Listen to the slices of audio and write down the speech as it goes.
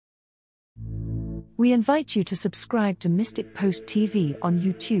We invite you to subscribe to Mystic Post TV on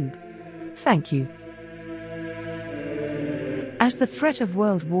YouTube. Thank you. As the threat of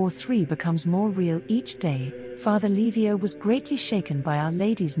World War III becomes more real each day, Father Livio was greatly shaken by Our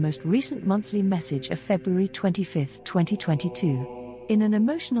Lady's most recent monthly message of February 25, 2022. In an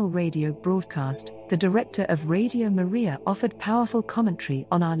emotional radio broadcast, the director of Radio Maria offered powerful commentary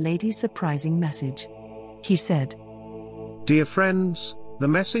on Our Lady's surprising message. He said, "Dear friends, the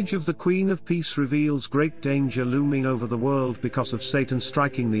message of the Queen of Peace reveals great danger looming over the world because of Satan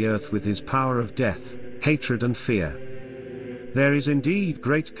striking the earth with his power of death, hatred and fear. There is indeed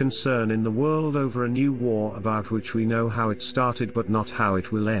great concern in the world over a new war about which we know how it started but not how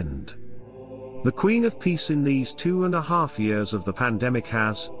it will end. The Queen of Peace in these 2.5 years of the pandemic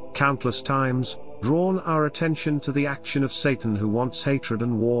has, countless times, drawn our attention to the action of Satan, who wants hatred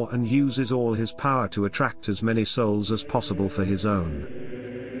and war and uses all his power to attract as many souls as possible for his own.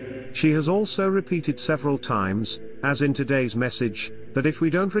 She has also repeated several times, as in today's message, that if we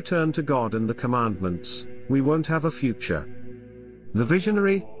don't return to God and the commandments, we won't have a future. The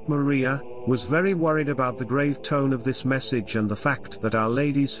visionary, Maria, was very worried about the grave tone of this message and the fact that Our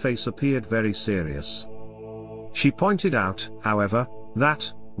Lady's face appeared very serious. She pointed out, however,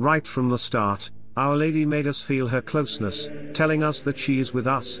 that, right from the start, Our Lady made us feel her closeness, telling us that she is with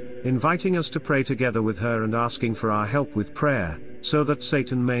us, inviting us to pray together with her and asking for our help with prayer, so that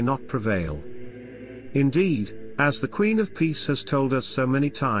Satan may not prevail. Indeed, as the Queen of Peace has told us so many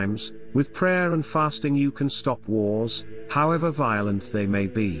times, with prayer and fasting you can stop wars, however violent they may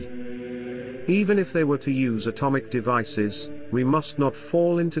be. Even if they were to use atomic devices, we must not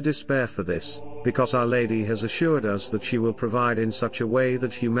fall into despair for this, because Our Lady has assured us that she will provide in such a way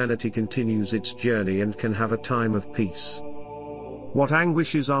that humanity continues its journey and can have a time of peace. What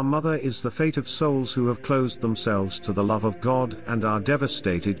anguishes our Mother is the fate of souls who have closed themselves to the love of God and are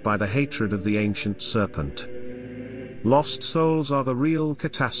devastated by the hatred of the ancient serpent. Lost souls are the real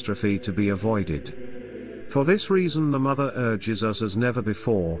catastrophe to be avoided. For this reason the Mother urges us as never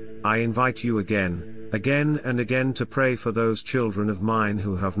before, I invite you again and again to pray for those children of mine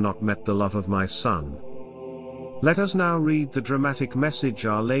who have not met the love of my Son." Let us now read the dramatic message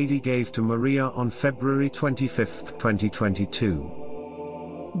Our Lady gave to Maria on February 25, 2022.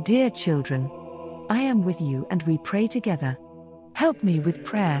 "Dear children, I am with you and we pray together. Help me with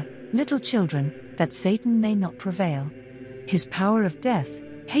prayer, little children, that Satan may not prevail. His power of death,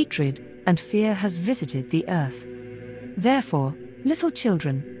 hatred, and fear has visited the earth. Therefore, little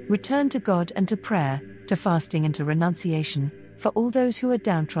children, return to God and to prayer, to fasting and to renunciation, for all those who are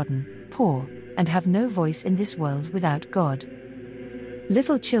downtrodden, poor, and have no voice in this world without God.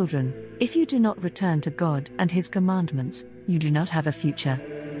 Little children, if you do not return to God and His commandments, you do not have a future.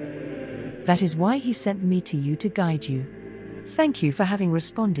 That is why He sent me to you to guide you. Thank you for having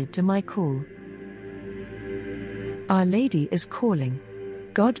responded to my call. Our Lady is calling.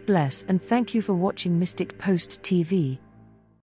 God bless and thank you for watching Mystic Post TV.